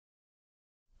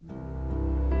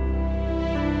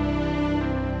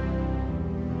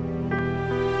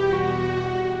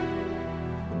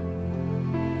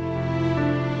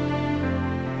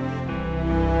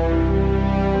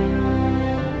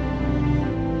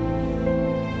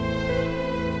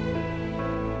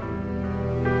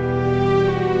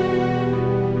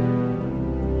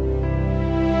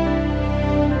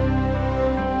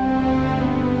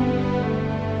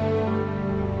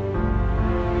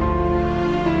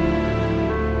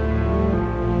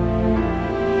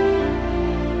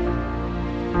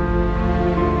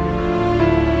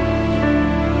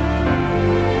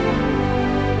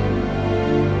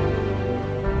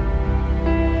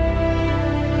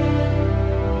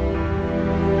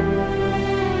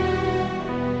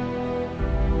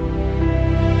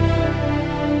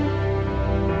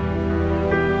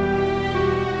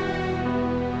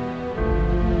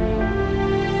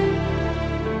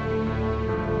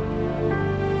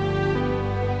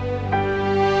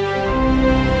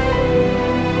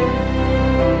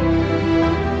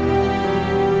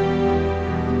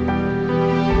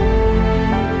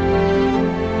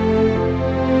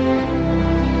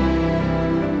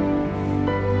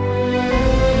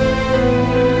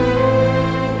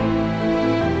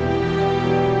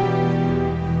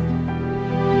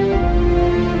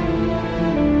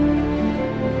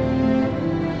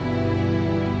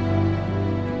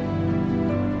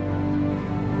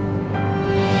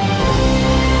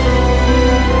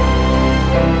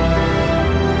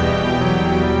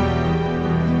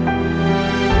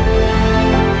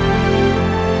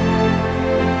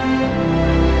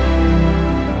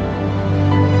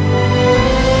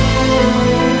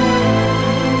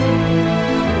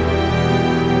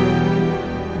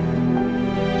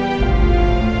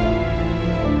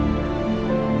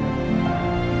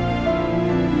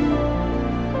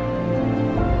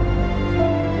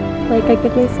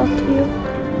give myself to you.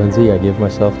 Lindsay, I give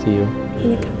myself to you.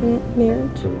 In a covenant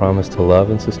marriage. I promise to love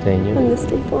and sustain you. From this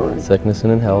day forward. In sickness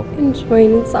and in health. In joy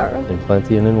and in sorrow. In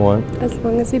plenty and in want. As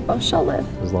long as we both shall live.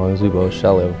 As long as we both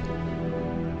shall live.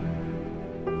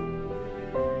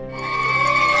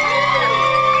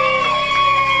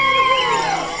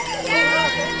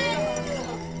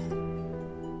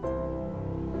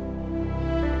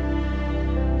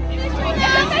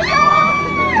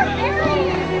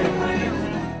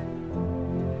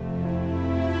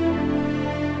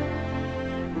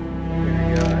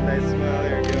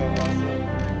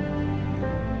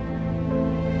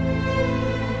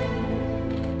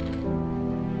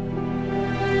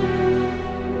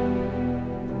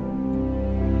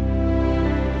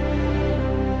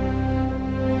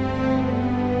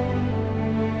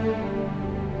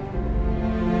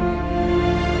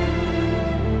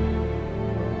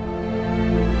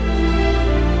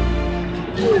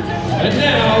 And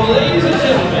now, ladies and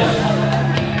gentlemen,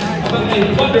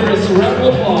 a thunderous round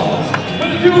of applause for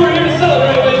the two we're here to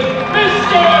celebrate with,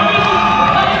 Mr. and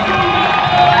Mrs.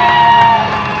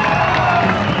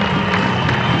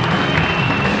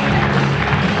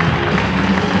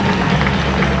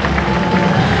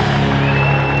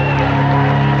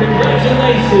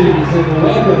 Congratulations and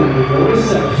welcome to the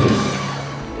reception.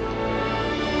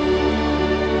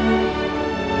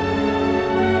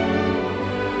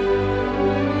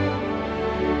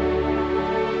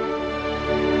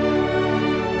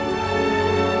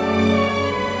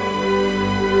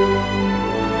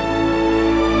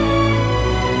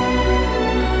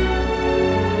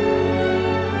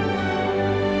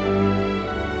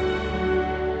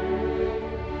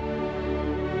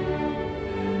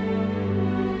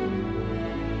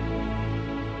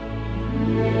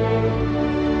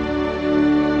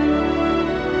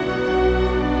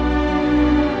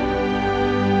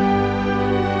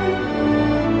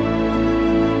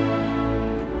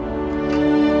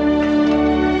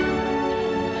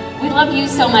 We love you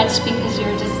so much because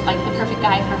you're just like the perfect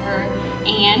guy for her,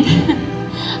 and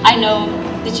I know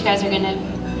that you guys are going to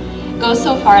go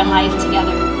so far in life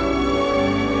together.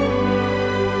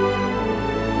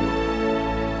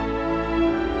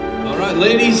 All right,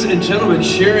 ladies and gentlemen,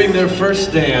 sharing their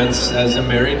first dance as a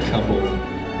married couple.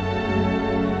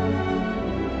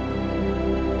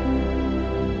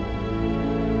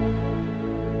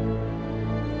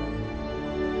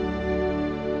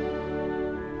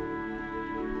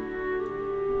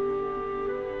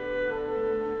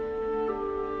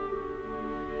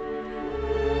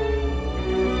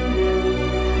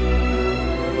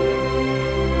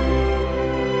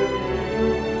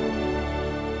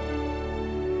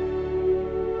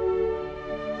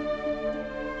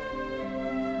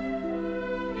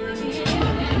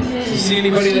 See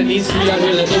anybody that needs to be out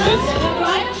here that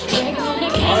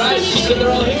doesn't? All right, she said they're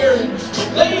all here.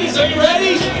 Ladies, are you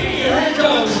ready? Here it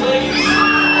comes, ladies.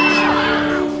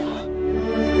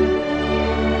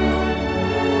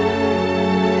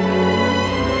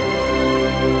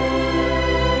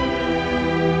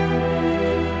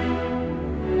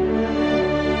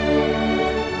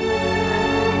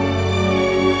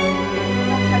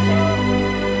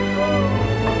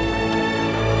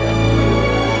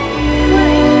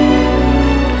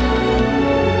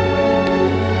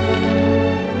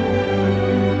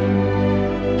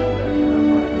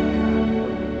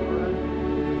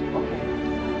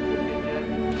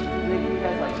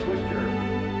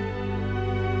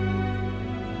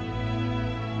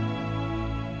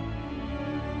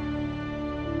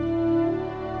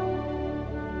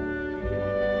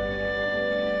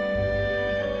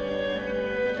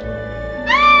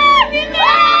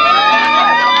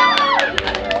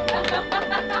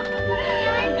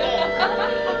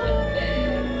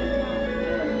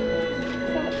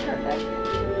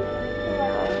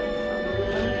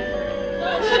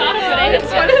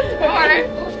 That's what it's for.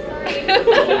 Take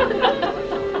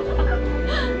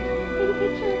a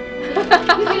picture.